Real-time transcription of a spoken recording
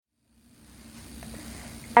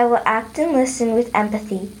I will act and listen with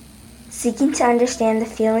empathy, seeking to understand the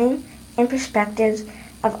feeling and perspectives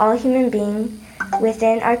of all human beings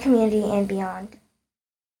within our community and beyond.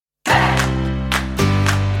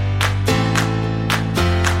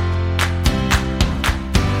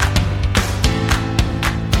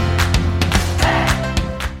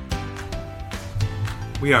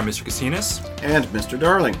 We are Mr. Casinas and Mr.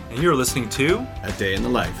 Darling, and you're listening to A Day in the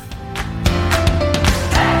Life.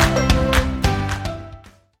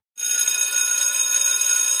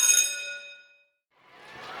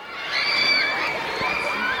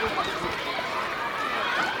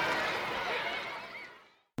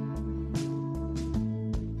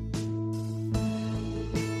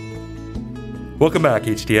 Welcome back,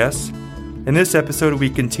 HTS. In this episode, we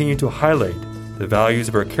continue to highlight the values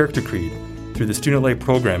of our character creed through the student-led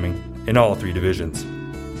programming in all three divisions.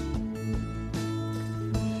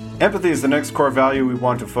 Empathy is the next core value we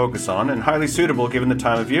want to focus on and highly suitable given the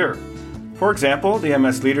time of year. For example, the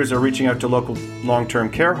MS leaders are reaching out to local long-term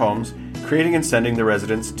care homes, creating and sending the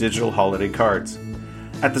residents digital holiday cards.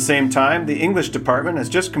 At the same time, the English department has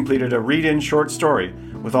just completed a read-in short story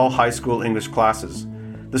with all high school English classes.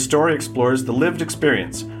 The story explores the lived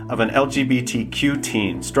experience of an LGBTQ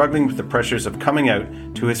teen struggling with the pressures of coming out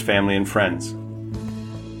to his family and friends.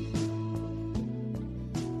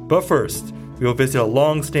 But first, we will visit a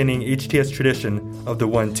long-standing HTS tradition of the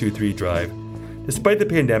 1-2-3 drive. Despite the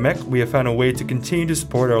pandemic, we have found a way to continue to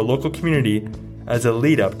support our local community as a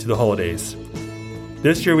lead-up to the holidays.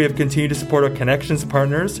 This year, we have continued to support our Connections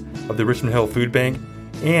partners of the Richmond Hill Food Bank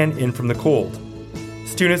and In From the Cold.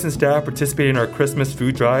 Students and staff participated in our Christmas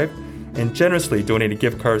food drive and generously donated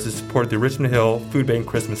gift cards to support the Richmond Hill Food Bank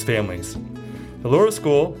Christmas families. The lower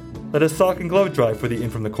school led a sock and glove drive for the In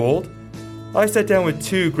From the Cold. I sat down with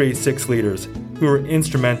two grade 6 leaders who were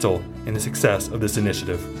instrumental in the success of this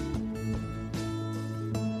initiative.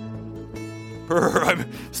 I'm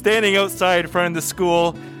standing outside in front of the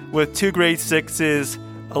school with two grade 6s,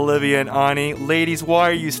 Olivia and Ani. Ladies, why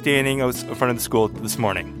are you standing out in front of the school this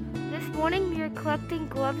morning? This morning we are collecting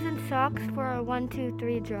gloves and socks for our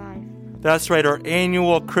 1-2-3 drive. That's right, our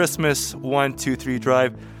annual Christmas 1-2-3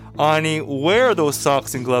 drive. Ani, where are those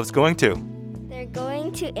socks and gloves going to? They're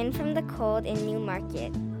going to In From the Cold in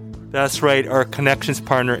Newmarket. That's right, our Connections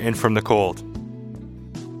partner In From the Cold.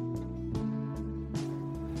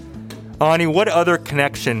 Ani, what other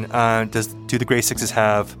connection do the grade 6s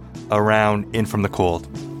have around In From the Cold?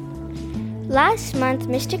 Last month,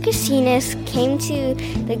 Mr. Casinas came to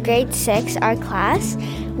the grade 6, our class.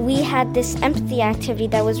 We had this empathy activity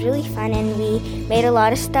that was really fun, and we made a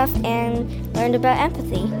lot of stuff and learned about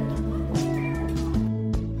empathy.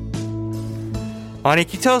 Ani,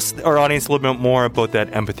 can you tell us, our audience, a little bit more about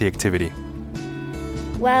that empathy activity?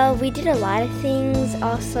 Well, we did a lot of things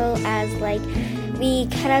also, as we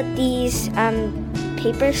cut out these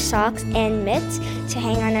paper socks and mitts to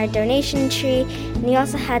hang on our donation tree. And we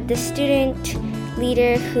also had the student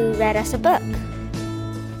leader who read us a book.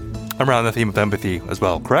 Around the theme of empathy as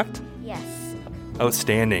well, correct? Yes.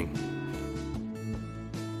 Outstanding.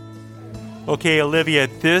 Okay, Olivia,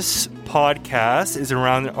 this podcast is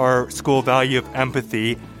around our school value of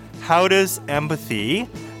empathy. How does empathy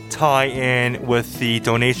tie in with the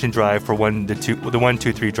donation drive for the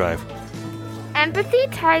 1-2-3 drive? Empathy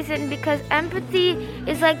ties in because empathy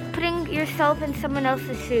is like putting yourself in someone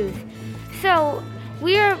else's shoes. So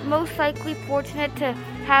we are most likely fortunate to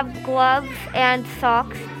have gloves and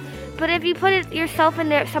socks. But if you put yourself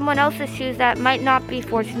in someone else's shoes that might not be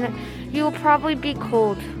fortunate, you will probably be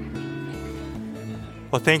cold.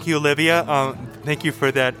 Well, thank you, Olivia. Thank you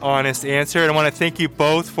for that honest answer. And I want to thank you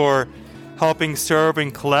both for helping serve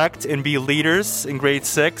and collect and be leaders in grade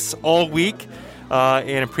 6 all week.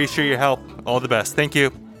 And appreciate your help. All the best. Thank you.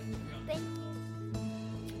 Thank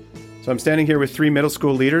you. So I'm standing here with 3 middle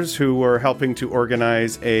school leaders who were helping to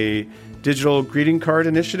organize a digital greeting card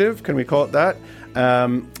initiative. Can we call it that?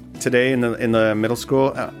 Today in the middle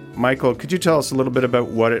school. Michael, could you tell us a little bit about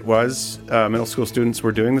what it was middle school students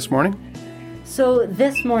were doing this morning? So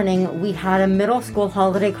this morning we had a middle school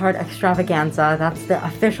holiday card extravaganza. That's the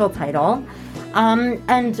official title.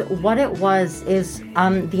 And what it was is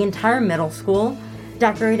the entire middle school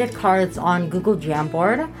decorated cards on Google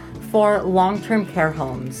Jamboard for long-term care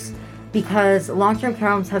homes, because long-term care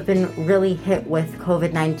homes have been really hit with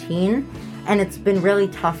COVID-19 and it's been really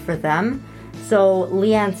tough for them. So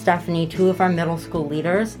Leah and Stephanie, 2 of our middle school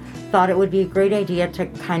leaders, thought it would be a great idea to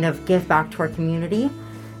kind of give back to our community.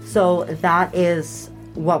 So that is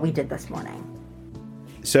what we did this morning.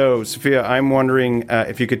 So, Sophia, I'm wondering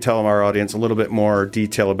if you could tell our audience a little bit more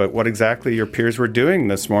detail about what exactly your peers were doing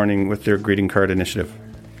this morning with their greeting card initiative.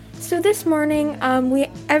 So this morning,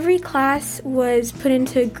 every class was put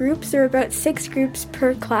into groups. There were about 6 groups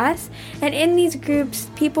per class, and in these groups,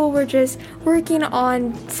 people were just working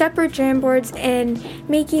on separate Jamboards and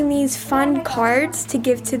making these fun cards to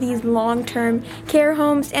give to these long-term care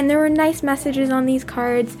homes. And there were nice messages on these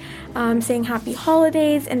cards saying happy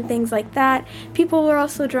holidays and things like that. People were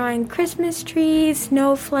also drawing Christmas trees,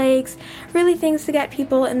 snowflakes, really things to get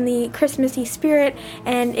people in the Christmassy spirit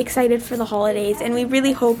and excited for the holidays. And we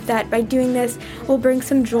really hope that by doing this, we'll bring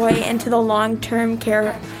some joy into the long-term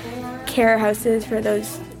care houses for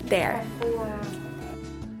those there.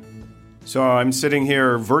 So I'm sitting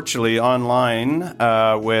here virtually online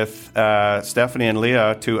with Stephanie and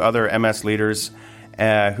Leah, 2 other MS leaders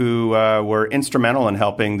who were instrumental in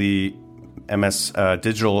helping the MS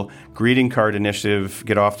Digital Greeting Card Initiative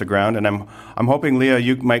get off the ground. And I'm hoping, Leah,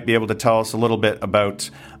 you might be able to tell us a little bit about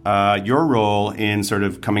your role in sort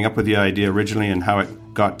of coming up with the idea originally and how it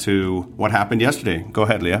got to what happened yesterday. Go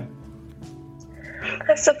ahead, Leah.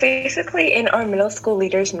 So basically, in our middle school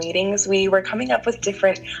leaders meetings, we were coming up with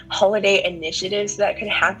different holiday initiatives that could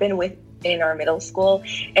happen in our middle school.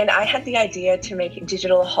 And I had the idea to make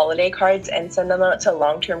digital holiday cards and send them out to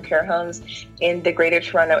long-term care homes in the Greater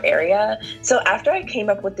Toronto area. So after I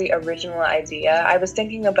came up with the original idea, I was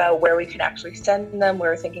thinking about where we could actually send them. We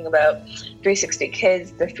were thinking about 360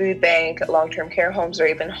 Kids, the food bank, long-term care homes, or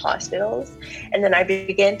even hospitals. And then I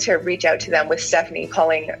began to reach out to them with Stephanie,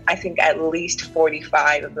 calling, I think, at least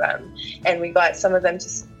 45 of them. And we got some of them to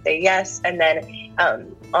say yes. And then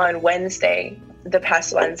on the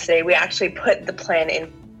past Wednesday, we actually put the plan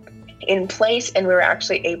in place, and we were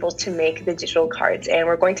actually able to make the digital cards, and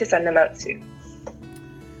we're going to send them out soon.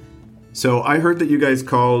 So I heard that you guys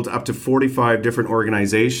called up to 45 different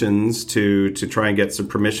organizations to try and get some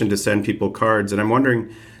permission to send people cards. And I'm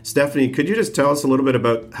wondering, Stephanie, could you just tell us a little bit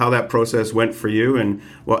about how that process went for you and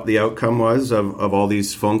what the outcome was of all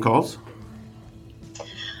these phone calls?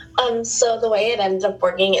 So the way it ended up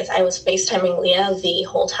working is I was FaceTiming Leah the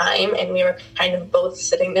whole time, and we were kind of both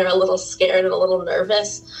sitting there a little scared and a little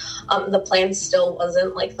nervous. The plan still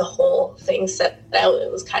wasn't like the whole thing set out. It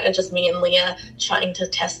was kind of just me and Leah trying to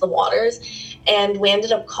test the waters. And we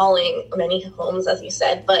ended up calling many homes, as you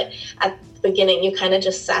said, but at the beginning you kind of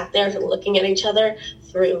just sat there looking at each other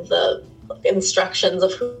through the instructions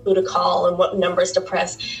of who to call and what numbers to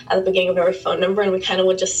press at the beginning of every phone number, and we kind of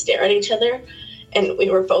would just stare at each other. And we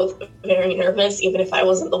were both very nervous, even if I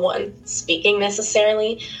wasn't the one speaking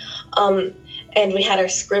necessarily. And we had our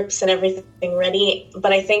scripts and everything ready.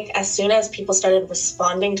 But I think as soon as people started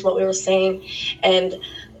responding to what we were saying, and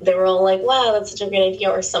they were all like, wow, that's such a great idea,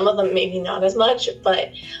 or some of them maybe not as much,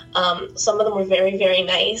 but some of them were very, very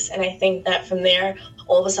nice. And I think that from there,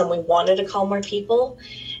 all of a sudden we wanted to call more people.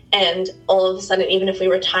 And all of a sudden, even if we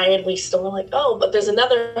were tired, we still were like, oh, but there's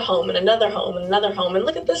another home and another home and another home, and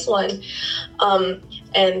look at this one.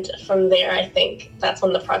 And from there, I think that's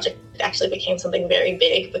when the project actually became something very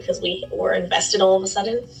big, because we were invested all of a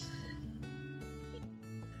sudden.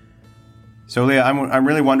 So, Leah, I'm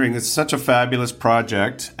really wondering, it's such a fabulous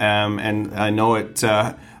project, and I know it,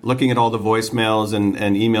 looking at all the voicemails and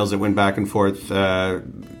emails that went back and forth,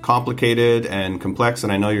 complicated and complex,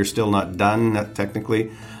 and I know you're still not done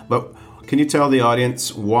technically. But can you tell the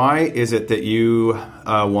audience, why is it that you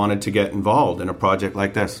wanted to get involved in a project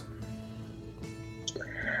like this?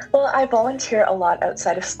 Well, I volunteer a lot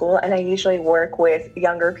outside of school, and I usually work with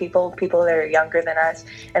younger people that are younger than us,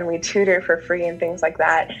 and we tutor for free and things like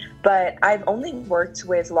that. But I've only worked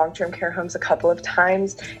with long-term care homes a couple of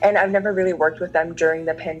times, and I've never really worked with them during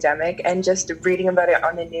the pandemic. And just reading about it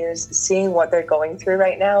on the news, seeing what they're going through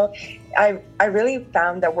right now, I really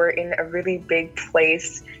found that we're in a really big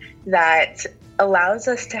place that allows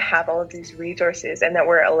us to have all of these resources, and that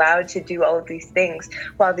we're allowed to do all of these things,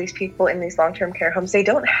 while these people in these long-term care homes, they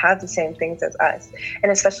don't have the same things as us.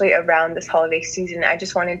 And especially around this holiday season, I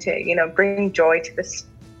just wanted to, bring joy to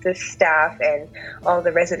the staff and all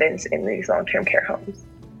the residents in these long-term care homes.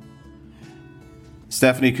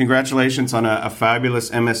 Stephanie, congratulations on a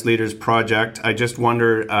fabulous MS Leaders project. I just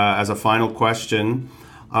wonder, as a final question,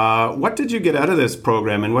 what did you get out of this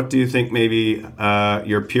program, and what do you think maybe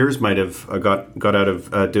your peers might have got out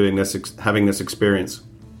of doing this, having this experience?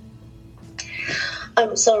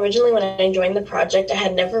 So originally when I joined the project, I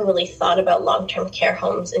had never really thought about long-term care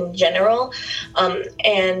homes in general.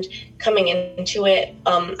 And coming into it,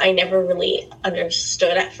 I never really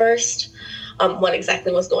understood at first what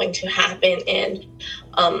exactly was going to happen and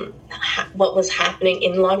what was happening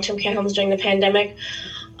in long-term care homes during the pandemic.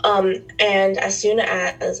 And as soon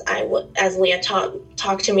as as Leah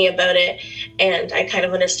talked to me about it, and I kind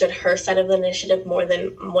of understood her side of the initiative more than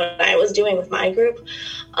what I was doing with my group,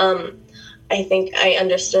 I think I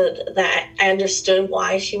understood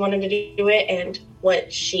why she wanted to do it and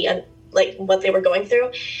what what they were going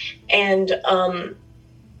through, and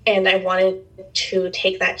I wanted to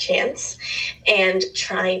take that chance and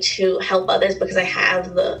try to help others because I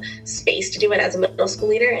have the space to do it as a middle school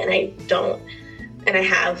leader, and I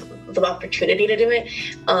have the opportunity to do it.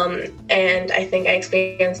 And I think I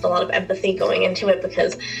experienced a lot of empathy going into it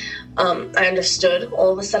because I understood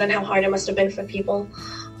all of a sudden how hard it must have been for people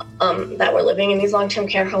that were living in these long-term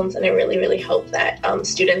care homes. And I really, really hope that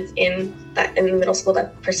students in the middle school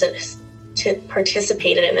that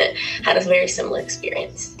participated in it had a very similar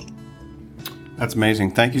experience. That's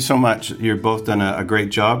amazing. Thank you so much. You've both done a great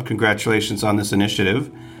job. Congratulations on this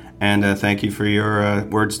initiative. And thank you for your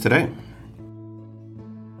words today.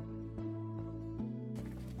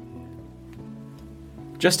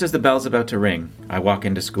 Just as the bell's about to ring, I walk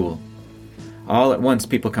into school. All at once,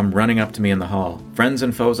 people come running up to me in the hall, friends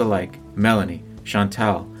and foes alike. Melanie,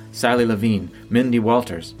 Chantal, Sally Levine, Mindy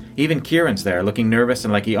Walters. Even Kieran's there, looking nervous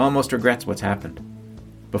and like he almost regrets what's happened.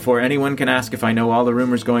 Before anyone can ask if I know all the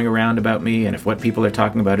rumors going around about me and if what people are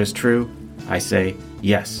talking about is true, I say,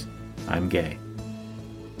 yes, I'm gay.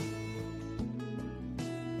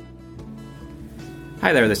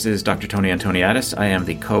 Hi there, this is Dr. Tony Antoniadis. I am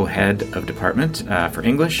the co-head of department for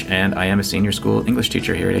English, and I am a senior school English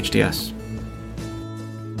teacher here at HTS.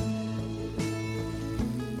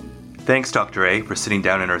 Thanks, Dr. A, for sitting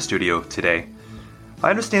down in our studio today. I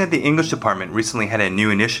understand that the English department recently had a new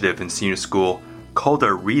initiative in senior school called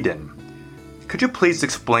a read-in. Could you please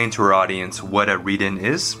explain to our audience what a read-in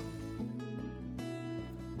is?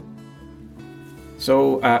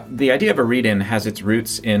 So the idea of a read-in has its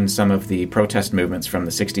roots in some of the protest movements from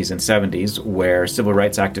the 60s and 70s, where civil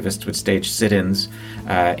rights activists would stage sit-ins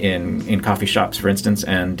in coffee shops, for instance,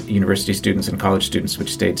 and university students and college students would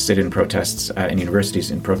stage sit-in protests in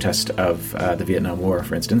universities in protest of the Vietnam War,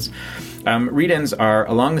 for instance. Read-ins are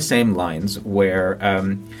along the same lines where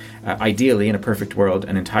ideally, in a perfect world,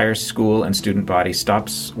 an entire school and student body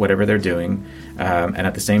stops whatever they're doing, and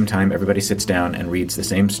at the same time, everybody sits down and reads the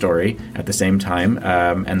same story at the same time,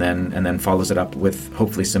 and then follows it up with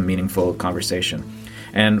hopefully some meaningful conversation.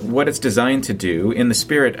 And what it's designed to do, in the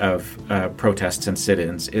spirit of protests and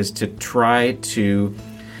sit-ins, is to try to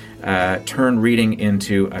turn reading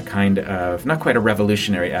into a kind of, not quite a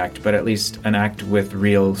revolutionary act, but at least an act with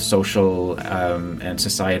real social and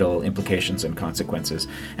societal implications and consequences,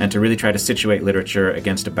 and to really try to situate literature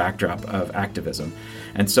against a backdrop of activism.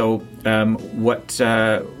 And so what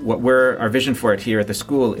our vision for it here at the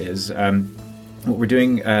school is, what we're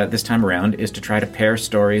doing this time around is to try to pair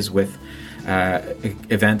stories with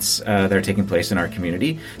events that are taking place in our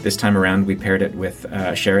community. This time around, we paired it with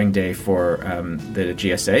Sharing Day for the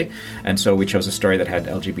GSA, and so we chose a story that had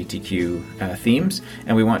LGBTQ themes,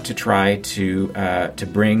 and we want to try to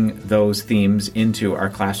bring those themes into our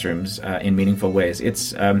classrooms in meaningful ways.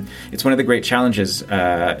 It's one of the great challenges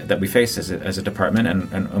that we face as a department,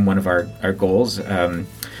 and one of our goals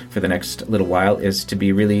for the next little while is to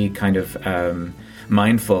be really kind of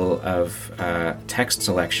mindful of text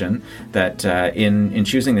selection, that in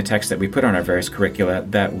choosing the text that we put on our various curricula,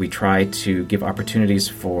 that we try to give opportunities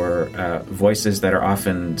for voices that are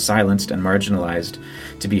often silenced and marginalized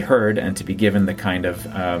to be heard and to be given the kind of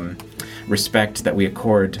respect that we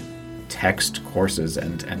accord text courses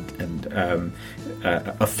and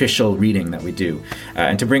official reading that we do,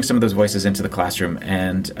 and to bring some of those voices into the classroom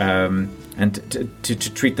and to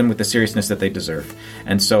treat them with the seriousness that they deserve.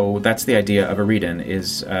 And so that's the idea of a read-in,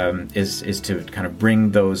 is to kind of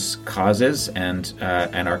bring those causes and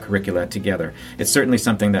our curricula together. It's certainly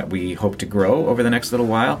something that we hope to grow over the next little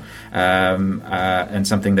while, and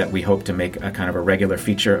something that we hope to make a kind of a regular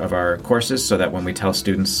feature of our courses, so that when we tell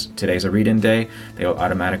students today's a read-in day, they will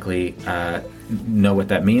automatically know what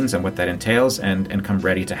that means and what that entails, and come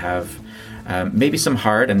ready to have maybe some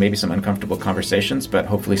hard and maybe some uncomfortable conversations, but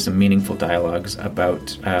hopefully some meaningful dialogues about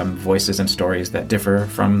voices and stories that differ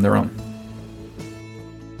from their own.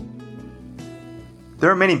 There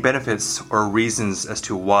are many benefits or reasons as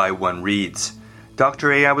to why one reads.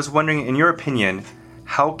 Dr. A, I was wondering, in your opinion,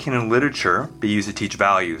 how can literature be used to teach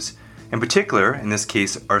values? In particular, in this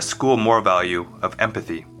case, our school moral value of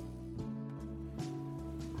empathy.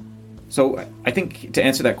 So I think to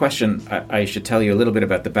answer that question, I should tell you a little bit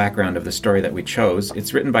about the background of the story that we chose.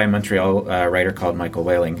 It's written by a Montreal writer called Michael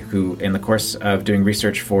Whaling, who, in the course of doing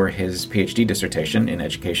research for his PhD dissertation in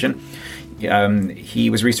education, he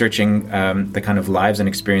was researching the kind of lives and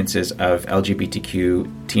experiences of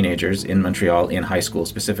LGBTQ teenagers in Montreal in high school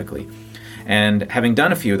specifically. And having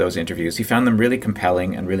done a few of those interviews, he found them really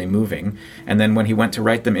compelling and really moving. And then when he went to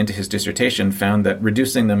write them into his dissertation, found that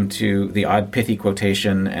reducing them to the odd pithy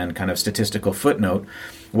quotation and kind of statistical footnote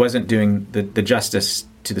wasn't doing the justice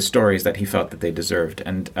to the stories that he felt that they deserved.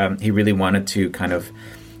 And he really wanted to kind of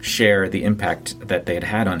share the impact that they had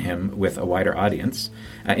had on him with a wider audience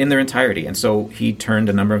in their entirety. And so he turned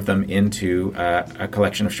a number of them into a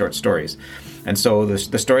collection of short stories. And so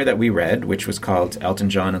the story that we read, which was called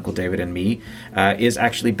Elton John, Uncle David and Me, is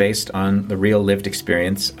actually based on the real lived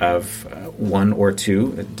experience of one or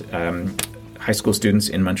two high school students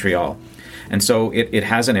in Montreal. And so it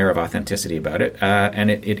has an air of authenticity about it,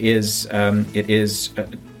 and it is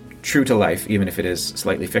true to life, even if it is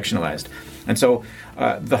slightly fictionalized. And so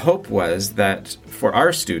the hope was that for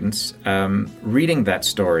our students, reading that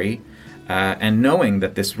story and knowing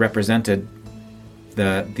that this represented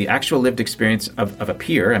the actual lived experience of a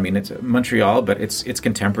peer. I mean, it's Montreal, but it's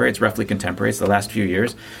contemporary. It's roughly contemporary. It's the last few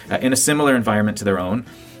years in a similar environment to their own,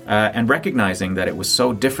 and recognizing that it was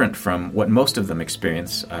so different from what most of them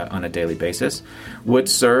experience on a daily basis would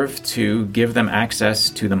serve to give them access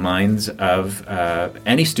to the minds of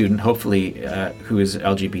any student, hopefully, who is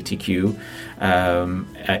LGBTQ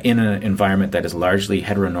in an environment that is largely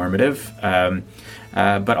heteronormative.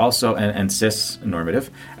 But also and cis normative,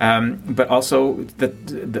 but also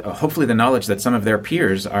hopefully the knowledge that some of their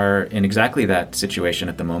peers are in exactly that situation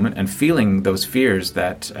at the moment and feeling those fears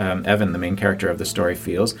that Evan, the main character of the story,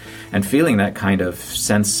 feels, and feeling that kind of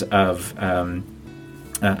sense of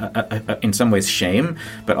in some ways shame,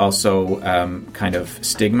 but also kind of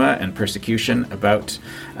stigma and persecution about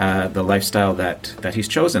the lifestyle that he's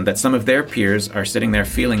chosen, that some of their peers are sitting there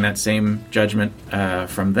feeling that same judgment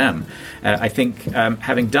from them. I think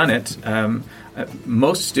having done it,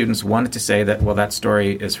 most students wanted to say that, well, that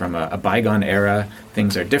story is from a bygone era,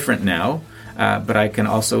 things are different now. But I can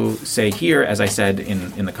also say here, as I said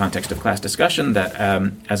in the context of class discussion, that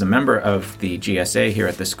as a member of the GSA here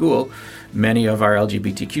at the school, many of our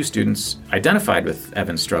LGBTQ students identified with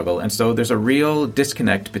Evan's struggle. And so there's a real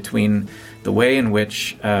disconnect between the way in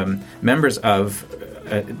which members of,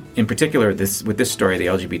 in particular with this story, the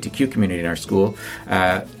LGBTQ community in our school,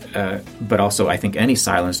 but also I think any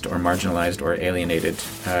silenced or marginalized or alienated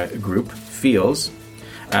group feels,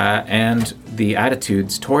 and the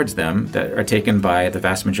attitudes towards them that are taken by the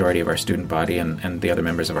vast majority of our student body and the other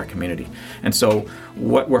members of our community. And so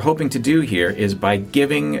what we're hoping to do here is by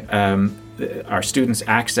giving our students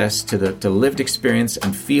access to the lived experience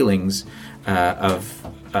and feelings of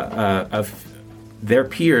their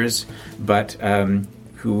peers, but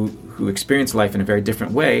who experience life in a very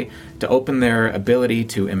different way, to open their ability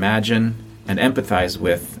to imagine and empathize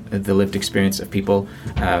with the lived experience of people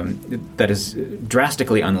that is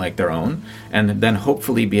drastically unlike their own, and then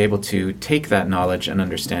hopefully be able to take that knowledge and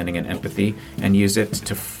understanding and empathy and use it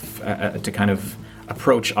to kind of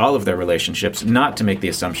approach all of their relationships, not to make the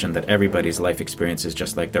assumption that everybody's life experience is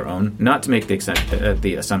just like their own, not to make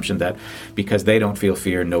the assumption that because they don't feel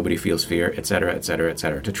fear, nobody feels fear, et cetera, et cetera, et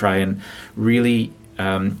cetera, to try and really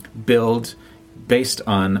build, based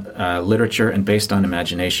on literature and based on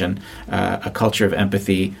imagination, a culture of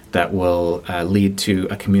empathy that will lead to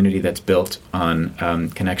a community that's built on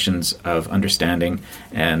connections of understanding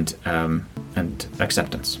and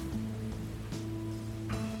acceptance.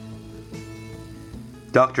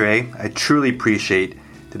 Dr. A, I truly appreciate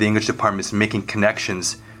that the English department is making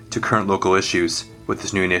connections to current local issues with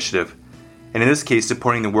this new initiative, and in this case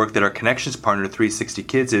supporting the work that our Connections partner 360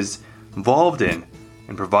 Kids is involved in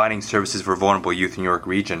providing services for vulnerable youth in New York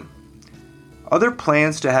region. Are there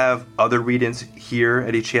plans to have other read-ins here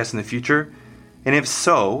at HES in the future? And if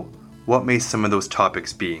so, what may some of those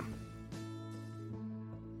topics be?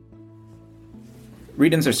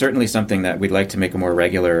 Read-ins are certainly something that we'd like to make a more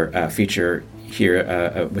regular feature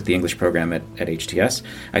here with the English program at HTS.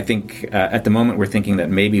 I think at the moment we're thinking that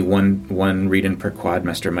maybe one read-in per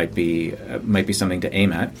quadmester might be something to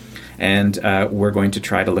aim at. And we're going to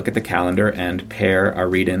try to look at the calendar and pair our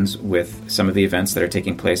read-ins with some of the events that are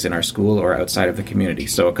taking place in our school or outside of the community.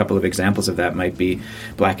 So a couple of examples of that might be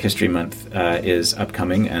Black History Month is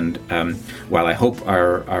upcoming, and while I hope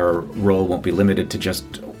our role won't be limited to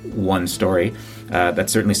just one story,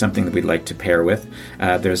 That's certainly something that we'd like to pair with.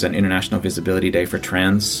 There's an International Visibility Day for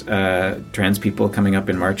trans people coming up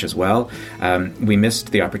in March as well. We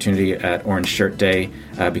missed the opportunity at Orange Shirt Day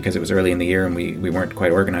because it was early in the year and we weren't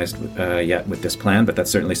quite organized yet with this plan, but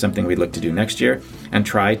that's certainly something we'd look to do next year and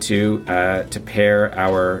try to pair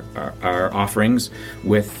our offerings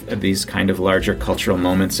with these kind of larger cultural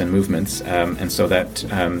moments and movements, and so that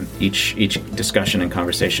each discussion and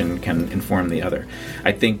conversation can inform the other.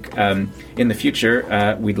 I think in the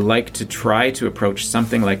future we'd like to try to approach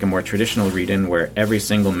something like a more traditional read-in where every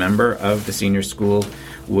single member of the senior school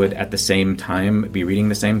would at the same time be reading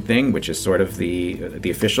the same thing, which is sort of the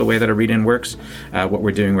official way that a read-in works. What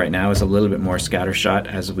we're doing right now is a little bit more scattershot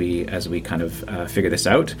as we kind of figure this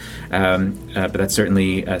out. But that's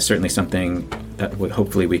certainly something that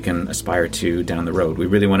hopefully we can aspire to down the road. We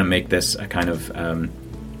really want to make this a kind of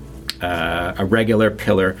a regular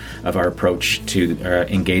pillar of our approach to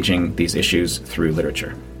engaging these issues through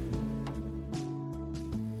literature.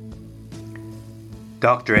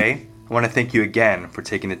 Dr. A, I want to thank you again for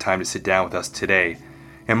taking the time to sit down with us today,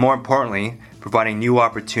 and more importantly, providing new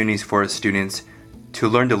opportunities for our students to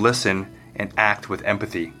learn to listen and act with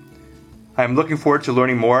empathy. I'm looking forward to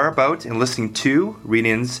learning more about and listening to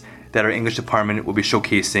read-ins that our English department will be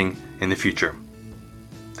showcasing in the future.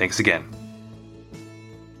 Thanks again.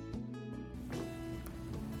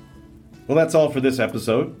 Well, that's all for this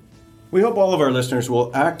episode. We hope all of our listeners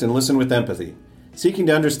will act and listen with empathy, seeking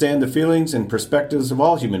to understand the feelings and perspectives of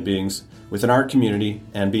all human beings within our community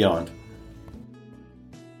and beyond.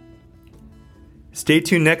 Stay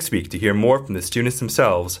tuned next week to hear more from the students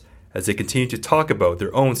themselves as they continue to talk about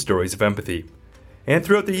their own stories of empathy. And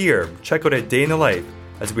throughout the year, check out A Day in the Life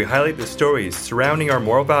as we highlight the stories surrounding our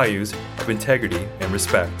moral values of integrity and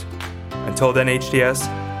respect. Until then, HTS,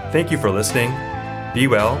 thank you for listening, be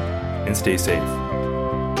well, and stay safe.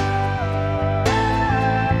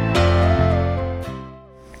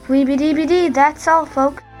 Weebie-dee-bee-dee, that's all,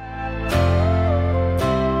 folks.